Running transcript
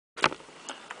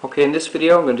Okay, in this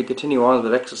video I'm going to continue on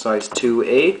with exercise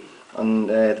 2A on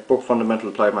the book Fundamental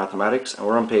Applied Mathematics, and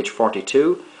we're on page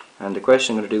 42, and the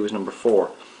question I'm going to do is number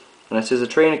 4. And it says a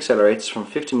train accelerates from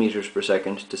 50 meters per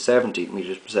second to 70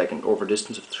 meters per second over a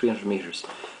distance of 300 meters.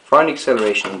 Find the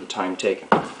acceleration and the time taken.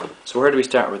 So where do we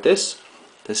start with this?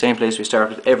 The same place we start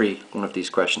with every one of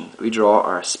these questions. We draw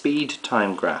our speed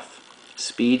time graph.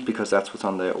 Speed because that's what's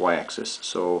on the y-axis.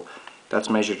 So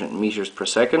that's measured in meters per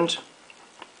second,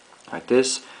 like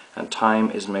this, and time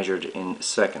is measured in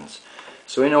seconds.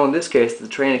 So we know in this case the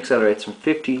train accelerates from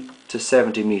 50 to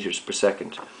 70 meters per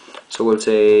second. So we'll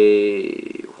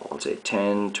say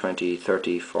 10, 20,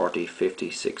 30, 40,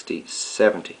 50, 60,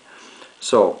 70.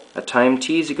 So at time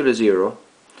t is equal to 0,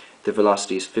 the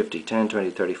velocity is 50, 10, 20,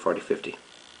 30, 40, 50.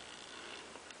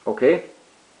 Okay?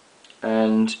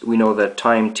 And we know that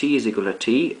time t is equal to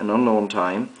t, an unknown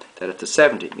time, that it's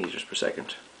 70 meters per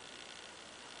second.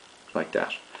 Like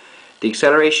that. The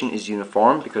acceleration is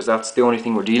uniform because that's the only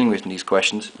thing we're dealing with in these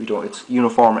questions. It's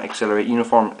uniform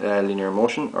linear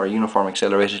motion, or uniform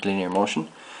accelerated linear motion.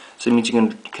 So it means you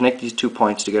can connect these 2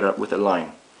 points together with a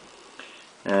line.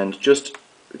 And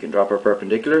we can drop our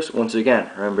perpendiculars. Once again,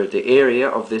 remember the area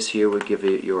of this here will give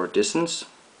you your distance.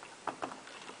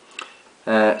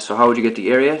 So how would you get the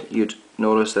area? You'd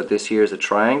notice that this here is a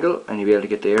triangle, and you'd be able to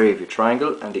get the area of your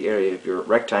triangle and the area of your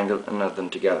rectangle and add them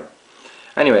together.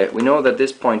 Anyway, we know that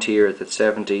this point here is at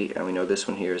 70, and we know this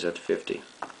one here is at 50.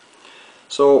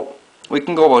 So we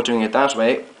can go about doing it that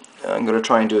way. I'm going to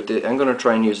try and do it. I'm going to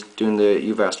try and use doing the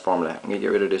UVAST formula. I'm going to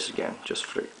get rid of this again, just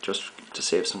to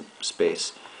save some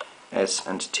space. S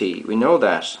and t. We know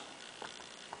that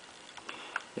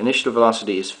initial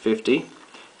velocity is 50,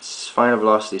 final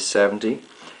velocity is 70.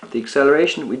 The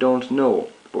acceleration we don't know,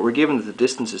 but we're given that the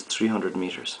distance is 300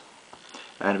 meters,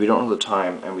 and we don't know the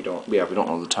time, and we don't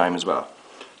know the time as well.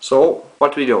 So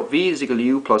what do we do? V is equal to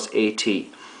u plus at.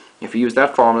 If we use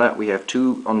that formula, we have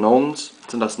two unknowns,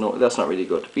 so that's not really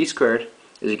good. V squared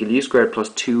is equal to u squared plus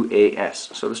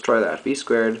 2as. So let's try that. V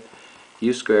squared,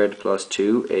 u squared plus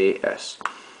 2as.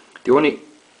 The only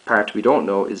part we don't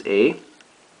know is a,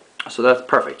 so that's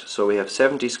perfect. So we have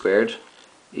 70 squared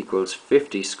equals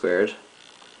 50 squared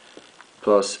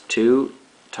plus 2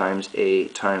 times a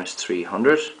times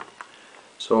 300.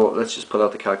 So let's just pull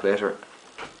out the calculator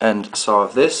and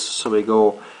solve this. So we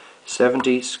go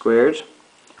 70 squared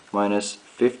minus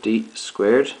 50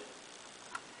 squared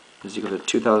is equal to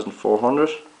 2400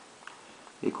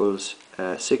 equals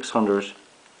 600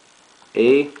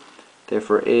 a.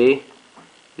 Therefore a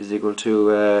is equal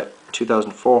to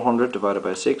 2400 divided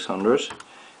by 600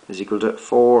 is equal to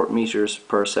 4 meters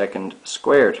per second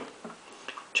squared.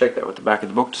 Check that with the back of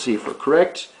the book to see if we're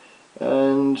correct,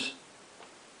 and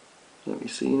let me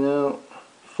see now.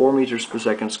 4 meters per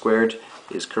second squared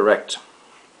is correct.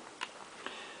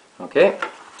 Okay,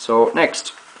 so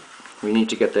next we need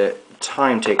to get the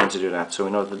time taken to do that. So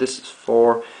we know that this is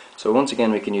 4. So once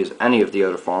again we can use any of the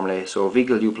other formulae. So V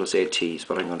equal u plus at is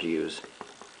what I'm going to use.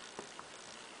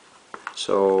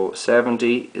 So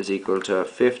 70 is equal to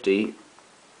 50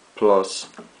 plus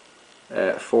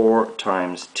 4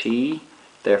 times t.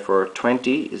 Therefore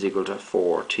 20 is equal to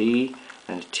 4t,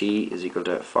 and t is equal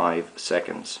to 5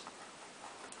 seconds.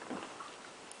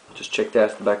 Just check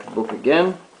that at the back of the book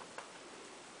again.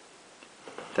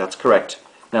 That's correct.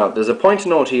 Now there's a point to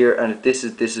note here, and this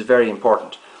is very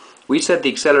important. We said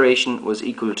the acceleration was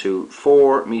equal to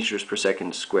 4 meters per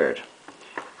second squared.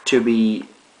 To be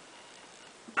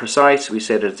precise, we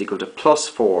said it's equal to plus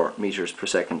 4 meters per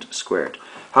second squared.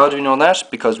 How do we know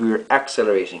that? Because we were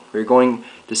accelerating.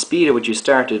 The speed at which you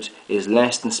started is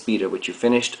less than the speed at which you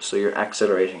finished, so you're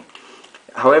accelerating.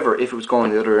 However, if it was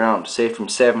going the other way around, say from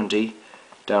 70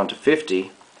 down to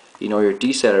 50, you know you're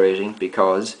decelerating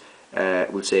because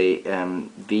we'll say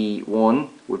V1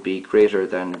 would be greater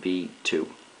than V2.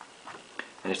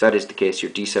 And if that is the case,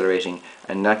 you're decelerating,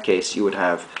 and in that case you would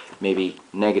have maybe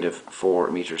negative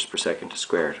 4 meters per second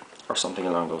squared, or something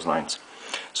along those lines.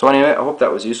 So anyway, I hope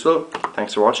that was useful.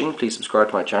 Thanks for watching. Please subscribe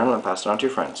to my channel and pass it on to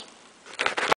your friends.